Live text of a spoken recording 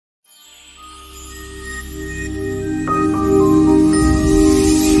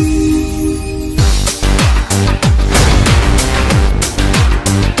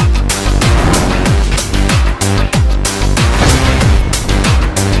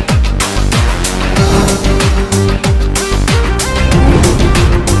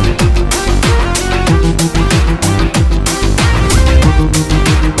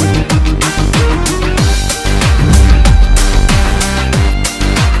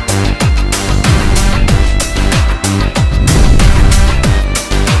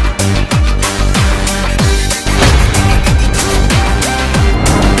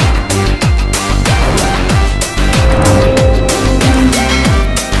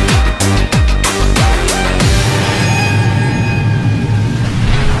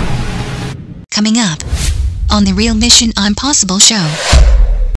on the Real Mission Impossible show.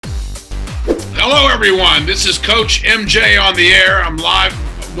 Hello, everyone. This is Coach MJ on the air. I'm live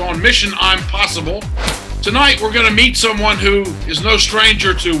on Mission Impossible. Tonight, we're going to meet someone who is no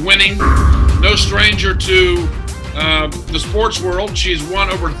stranger to winning, no stranger to the sports world. She's won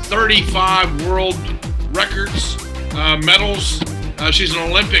over 35 world records, medals. She's an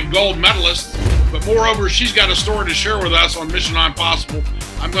Olympic gold medalist. But moreover, she's got a story to share with us on Mission Impossible.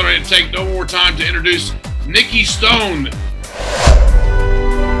 I'm going to take no more time to introduce Nikki Stone.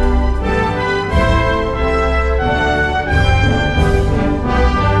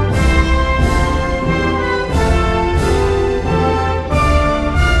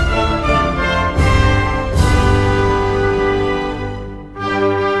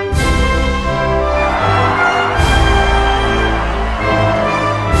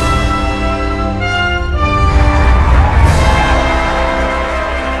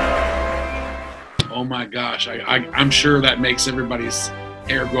 Oh my gosh, I'm sure that makes everybody's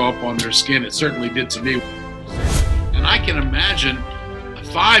hair go up on their skin. It certainly did to me. And I can imagine a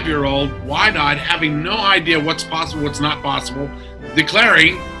 5-year-old, wide-eyed, having no idea what's possible, what's not possible,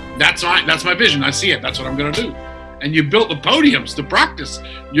 declaring, that's my vision, I see it, that's what I'm going to do. And you built the podiums to practice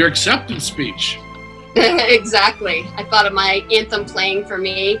your acceptance speech. Exactly. I thought of my anthem playing for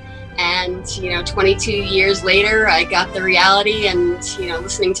me. And, 22 years later, I got the reality and,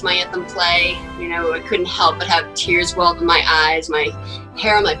 listening to my anthem play, I couldn't help but have tears well up in my eyes. My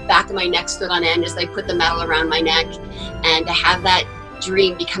hair on the back of my neck stood on end as they put the medal around my neck. And to have that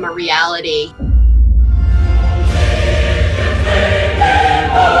dream become a reality.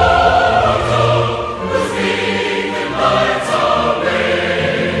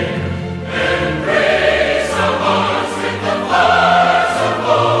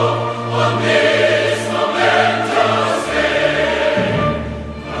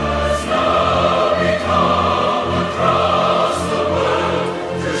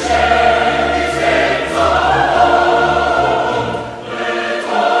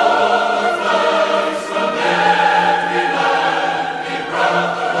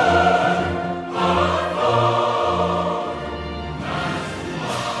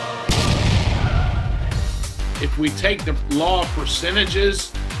 If we take the law of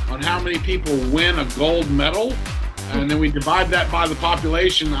percentages on how many people win a gold medal, and then we divide that by the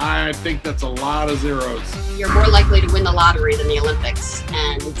population, I think that's a lot of zeros. You're more likely to win the lottery than the Olympics.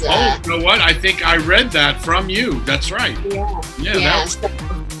 And you know what? I think I read that from you. That's right. Yeah. So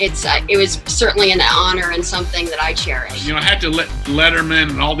it was certainly an honor and something that I cherish. I had to let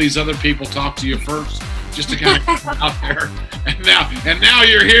Letterman and all these other people talk to you first, just to kind of get out there. And now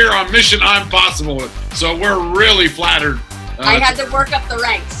you're here on Mission Impossible. So we're really flattered. I had to work up the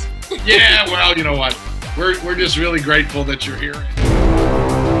ranks. Yeah, well, you know what? We're just really grateful that you're here.